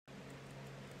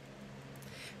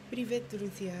Привет,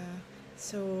 друзья!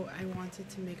 So I wanted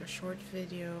to make a short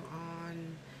video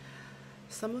on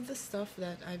some of the stuff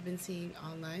that I've been seeing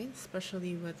online,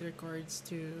 especially with regards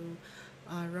to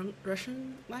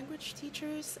Russian language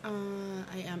teachers.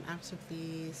 I am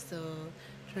actively still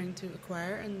trying to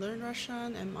acquire and learn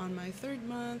Russian. I'm on my third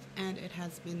month, and it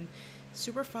has been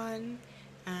super fun,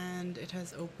 and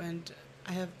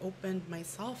I have opened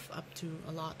myself up to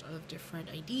a lot of different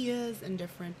ideas and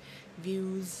different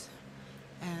views,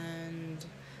 and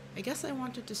I guess I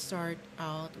wanted to start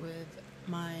out with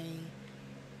my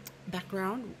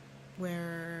background,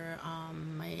 where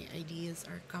my ideas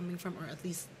are coming from, or at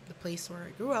least the place where I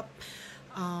grew up.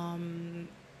 Um,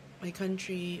 my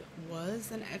country was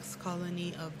an ex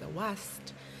colony of the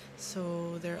West,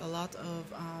 so there are a lot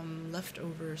of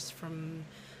leftovers from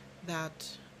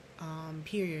that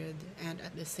period, and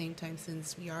at the same time,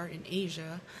 since we are in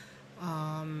Asia,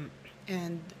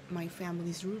 and my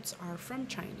family's roots are from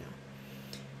China.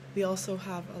 We also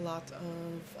have a lot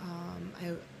of.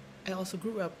 I also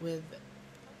grew up with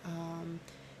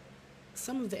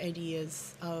some of the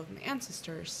ideas of my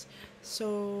ancestors.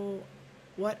 So,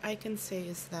 what I can say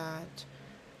is that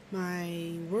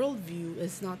my worldview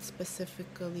is not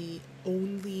specifically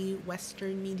only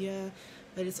Western media,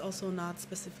 but it's also not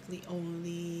specifically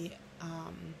only,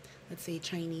 let's say,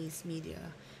 Chinese media.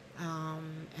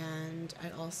 And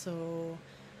I also,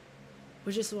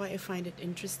 which is why I find it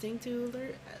interesting to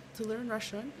learn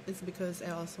Russian, is because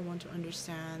I also want to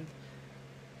understand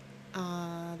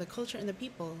the culture and the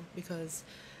people. Because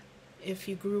if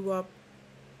you grew up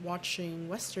watching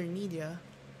Western media,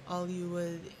 all you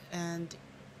would and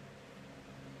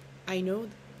I know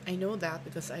I know that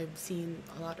because I've seen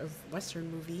a lot of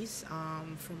Western movies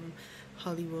from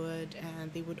Hollywood,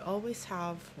 and they would always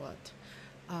have what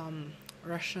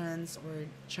Russians or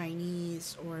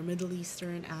Chinese or Middle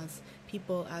Eastern as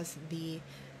people as the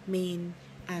main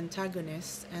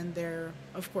antagonists, and their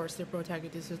of course their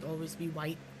protagonists would always be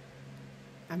white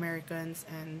Americans,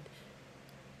 and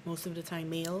most of the time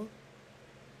male,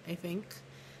 I think.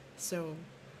 So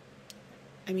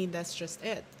I mean, that's just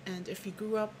it. And if you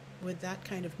grew up with that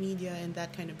kind of media and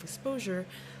that kind of exposure,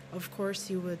 of course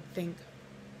you would think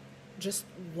just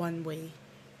one way.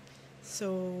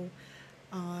 So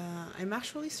I'm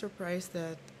actually surprised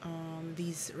that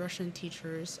these Russian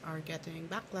teachers are getting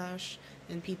backlash,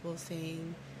 and people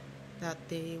saying that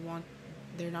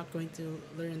they're not going to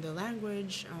learn the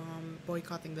language,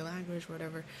 boycotting the language,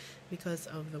 whatever, because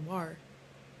of the war.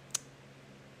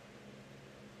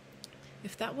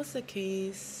 If that was the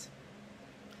case,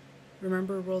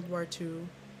 remember World War II?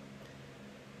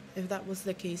 If that was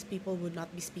the case, people would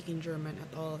not be speaking German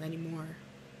at all anymore.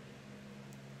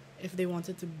 If they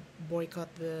wanted to boycott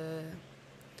the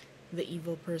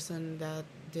evil person that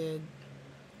did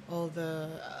all the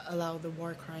allow the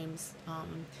war crimes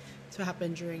to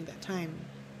happen during that time,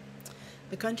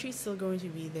 the country's still going to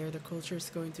be there. The culture is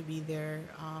going to be there.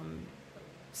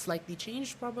 Slightly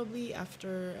changed probably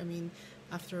after. I mean,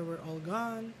 after we're all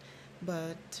gone,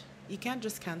 but you can't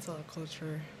just cancel a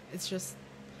culture. It's just,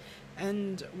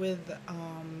 and with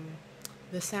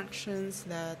the sanctions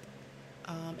that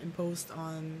imposed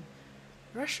on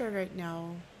Russia right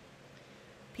now,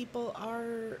 people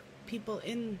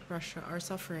in Russia are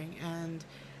suffering, and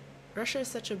Russia is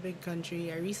such a big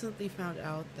country. I recently found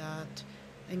out that,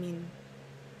 I mean,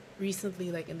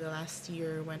 recently, like in the last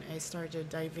year, when I started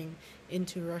diving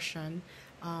into Russian,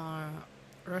 uh,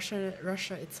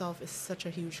 Russia itself is such a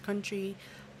huge country.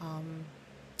 Um,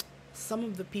 some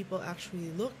of the people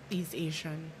actually look East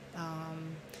Asian.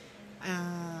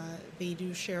 They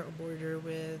do share a border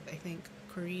with, I think,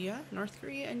 Korea, North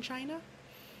Korea, and China.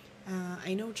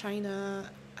 I know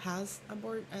China has a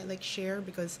board like share,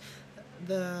 because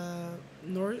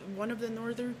one of the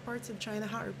northern parts of China,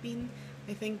 Harbin,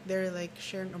 I think they're like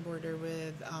sharing a border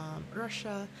with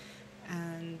Russia,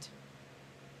 and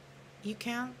you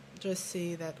can't just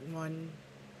say that one,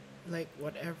 like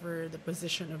whatever the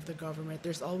position of the government,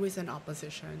 there's always an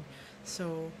opposition.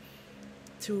 So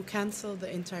to cancel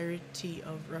the entirety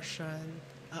of Russia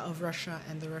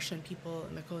and the Russian people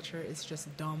and the culture is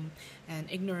just dumb and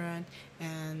ignorant,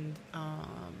 and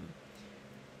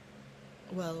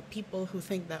well, people who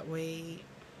think that way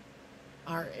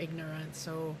are ignorant.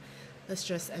 So let's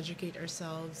just educate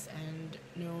ourselves and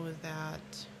know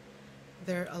that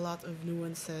there are a lot of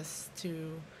nuances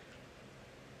to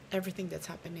everything that's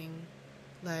happening.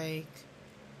 Like,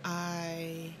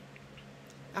 I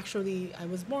I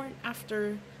was born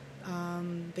after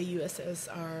the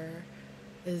USSR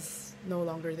is no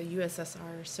longer the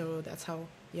USSR, so that's how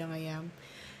young I am.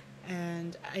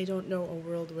 And I don't know a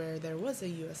world where there was a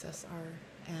USSR.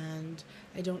 and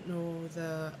I don't know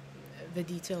the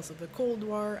details of the Cold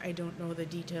War. I don't know the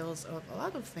details of a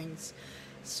lot of things.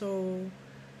 So,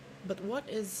 but what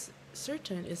is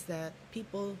certain is that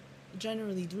people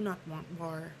generally do not want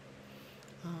war.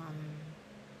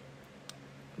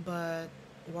 But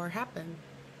war happened.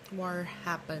 War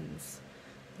happens,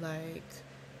 like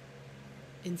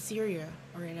in Syria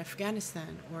or in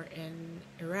Afghanistan or in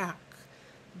Iraq.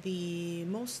 The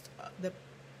most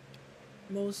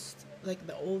like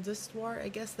the oldest war, I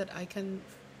guess, that I can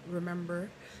remember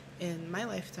in my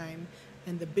lifetime,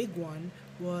 and the big one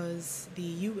was the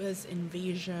U.S.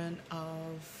 invasion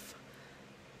of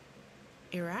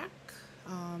Iraq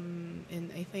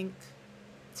in I think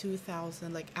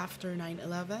 2000, like after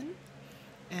 9/11,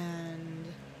 and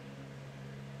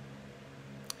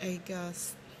I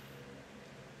guess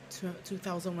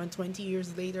 2001, 20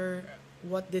 years later,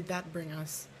 what did that bring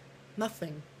us?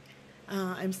 Nothing.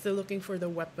 I'm still looking for the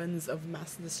weapons of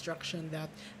mass destruction that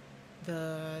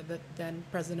that then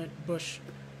President Bush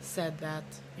said that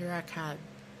Iraq had.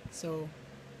 So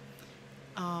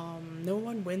no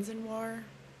one wins in war.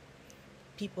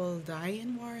 People die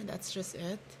in war. That's just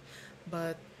it.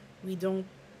 But we don't.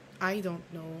 I don't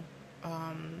know.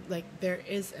 Like there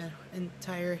is an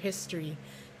entire history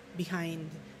behind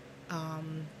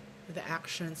the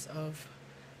actions of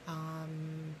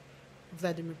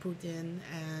Vladimir Putin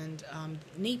and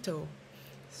NATO.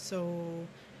 So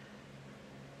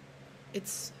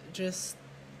it's just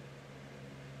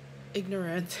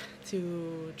ignorant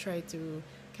to try to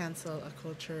cancel a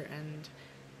culture and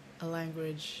a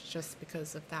language just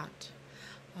because of that.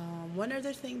 One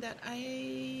other thing that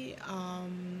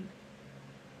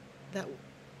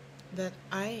that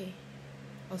I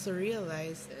also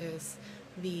realized is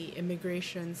the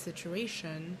immigration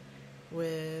situation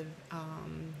with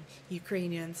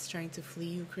Ukrainians trying to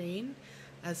flee Ukraine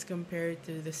as compared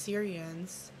to the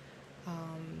Syrians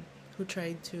who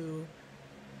tried to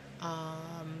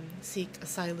seek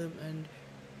asylum and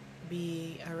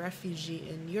be a refugee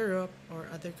in Europe or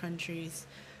other countries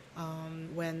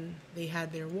when they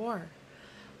had their war.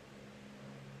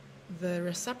 The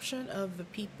reception of the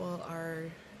people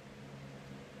are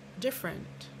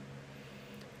different.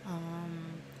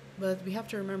 But we have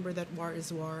to remember that war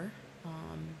is war.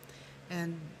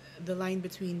 And the line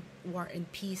between war and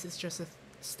peace is just a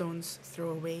stone's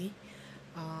throw away.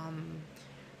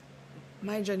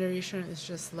 My generation is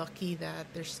just lucky that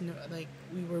there's no, like,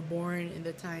 we were born in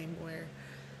the time where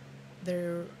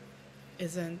there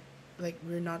isn't, like,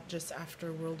 we're not just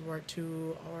after World War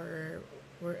II, or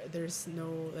where there's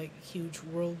no like huge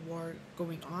world war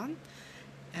going on,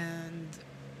 and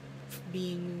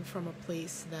being from a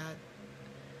place that,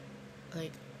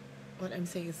 like, what I'm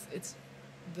saying is it's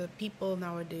the people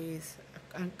nowadays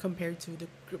compared to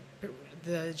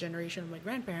the generation of my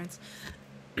grandparents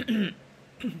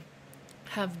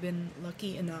have been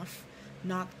lucky enough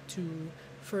not to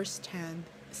firsthand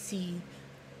see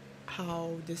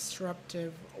how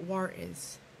disruptive war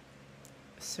is.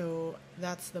 So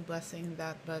that's the blessing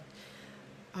that, but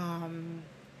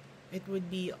it would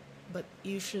be, but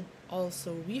we should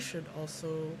also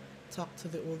talk to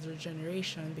the older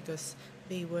generation because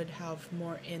they would have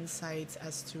more insights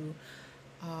as to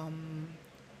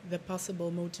the possible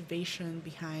motivation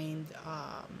behind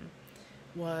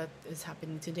what is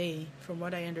happening today. From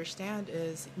what I understand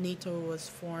is NATO was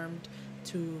formed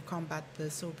to combat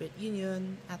the Soviet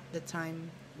Union at the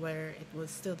time where it was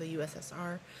still the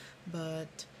USSR,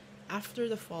 but after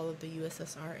the fall of the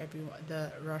USSR,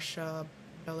 the Russia,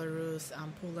 Belarus,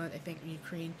 Poland, I think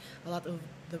Ukraine, a lot of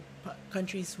the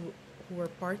countries who were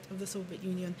part of the Soviet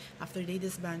Union, after they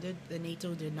disbanded, the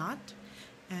NATO did not,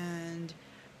 and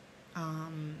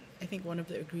I think one of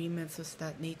the agreements was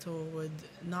that NATO would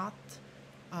not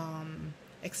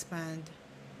expand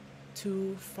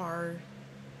too far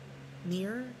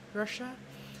near Russia,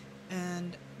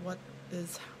 and what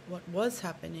was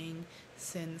happening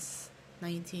since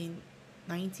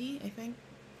 1990, I think,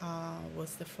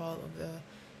 was the fall of the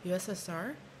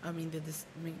USSR. I mean the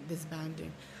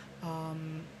disbanding.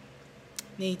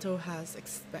 NATO has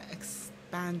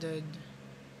expanded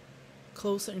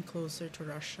closer and closer to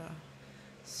Russia,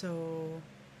 so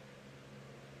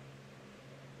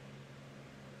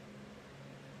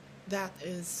that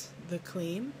is the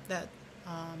claim that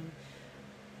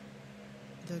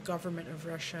the government of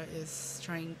Russia is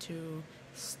trying to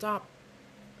stop,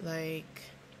 like,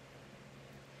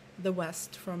 the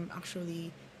West from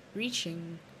actually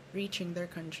reaching their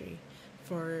country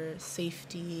for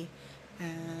safety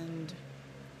and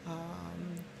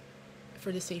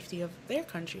for the safety of their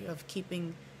country, of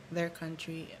keeping their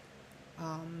country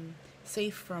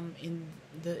safe from in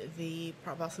the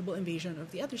possible invasion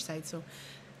of the other side. So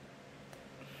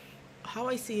how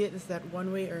I see it is that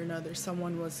one way or another,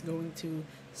 someone was going to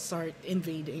start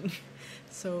invading.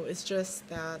 So it's just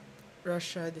that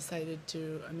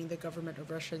the government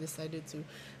of Russia decided to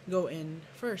go in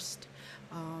first.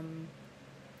 Um,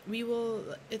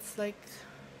 it's like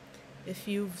if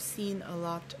you've seen a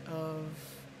lot of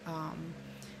um,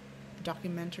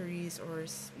 documentaries or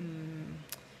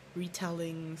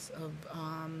retellings of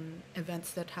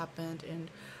events that happened in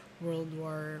World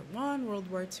War I, World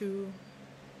War II,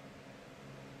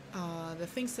 the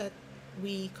things that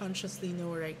we consciously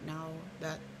know right now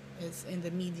that is in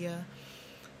the media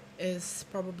is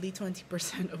probably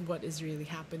 20% of what is really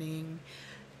happening.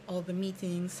 All the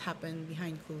meetings happen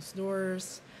behind closed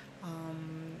doors.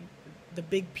 Um, the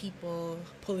big people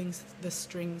pulling the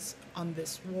strings on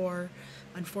this war,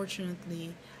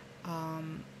 unfortunately,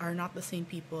 are not the same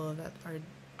people that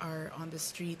are on the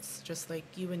streets, just like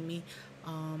you and me,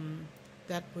 um,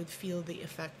 that would feel the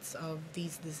effects of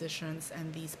these decisions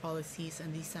and these policies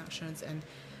and these sanctions and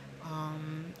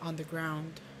on the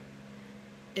ground.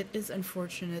 It is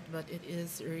unfortunate, but it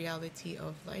is a reality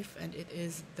of life, and it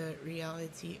is the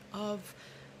reality of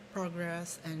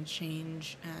progress and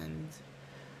change. And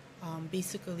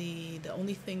basically, the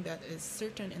only thing that is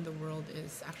certain in the world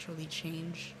is actually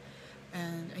change.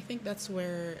 And I think that's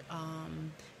where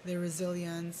the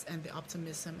resilience and the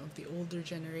optimism of the older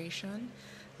generation,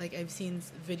 like I've seen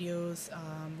videos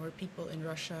where people in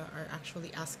Russia are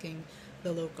actually asking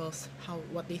the locals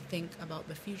what they think about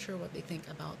the future, what they think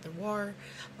about the war.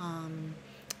 Um,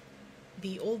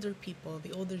 the older people,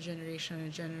 the older generation, are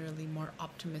generally more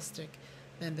optimistic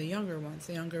than the younger ones.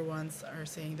 The younger ones are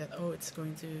saying that, oh, it's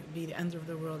going to be the end of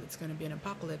the world, it's going to be an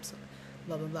apocalypse,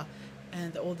 blah blah blah.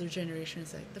 And the older generation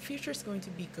is like, the future is going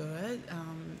to be good.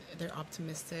 They're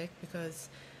optimistic because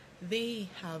they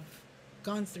have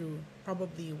gone through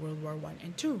probably World War I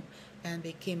and II, and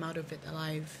they came out of it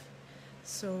alive.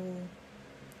 So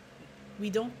we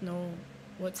don't know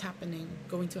what's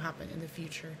going to happen in the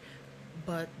future.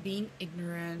 But being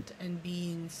ignorant and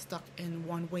being stuck in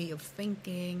one way of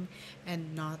thinking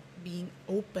and not being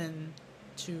open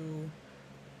to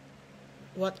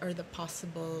what are the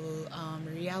possible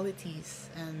realities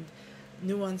and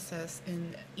nuances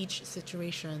in each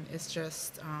situation is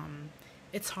just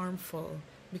it's harmful,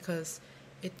 because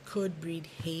it could breed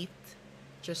hate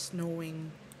just knowing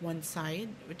one side,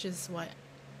 which is why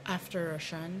after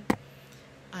Russian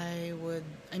I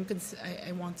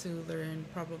want to learn,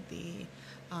 probably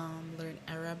learn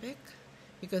Arabic,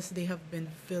 because they have been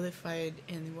vilified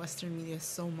in Western media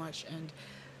so much. And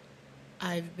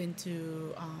I've been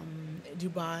to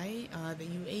Dubai, the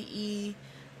UAE.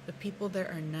 The people there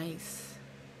are nice.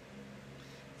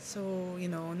 So,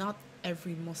 not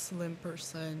every Muslim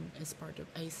person is part of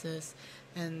ISIS.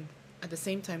 And at the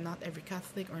same time, not every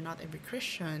Catholic or not every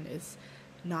Christian is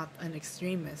not an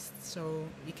extremist. So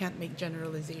you can't make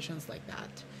generalizations like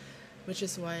that. Which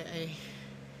is why I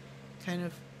kind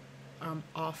of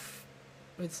off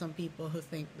with some people who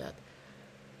think that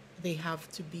you have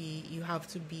to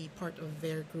be part of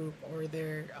their group or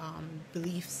their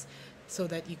beliefs so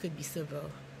that you could be civil.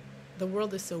 The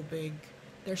world is so big.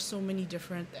 There's so many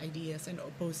different ideas and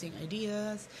opposing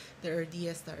ideas. There are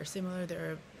ideas that are similar.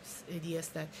 There are ideas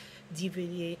that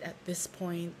deviate at this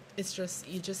point. It's just,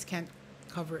 you just can't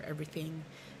cover everything.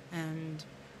 And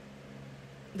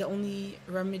the only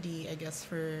remedy, I guess,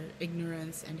 for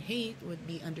ignorance and hate would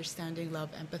be understanding, love,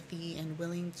 empathy, and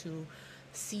willing to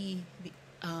see the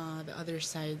other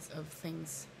sides of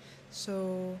things.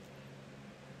 So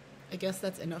I guess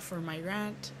that's enough for my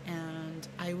rant, and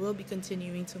I will be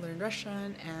continuing to learn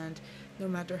Russian, and no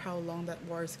matter how long that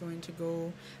war is going to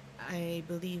go, I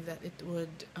believe that it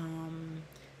would,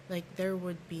 there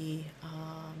would be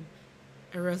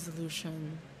a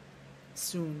resolution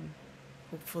soon,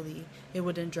 hopefully. It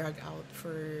wouldn't drag out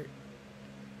for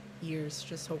years,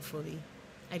 just hopefully.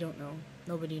 I don't know.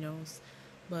 Nobody knows.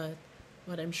 But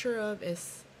what I'm sure of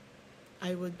is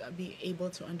I would be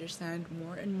able to understand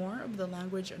more and more of the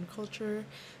language and culture,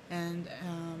 and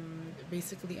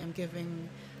basically I'm giving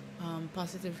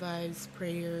positive vibes,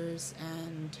 prayers,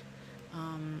 and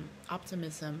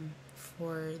optimism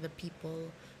for the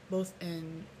people both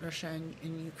in Russia and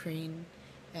in Ukraine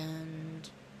and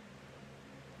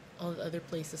all the other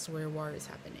places where war is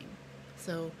happening.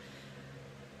 So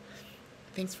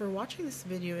thanks for watching this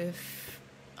video if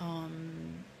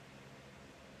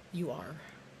you are.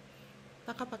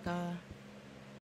 Paka paka.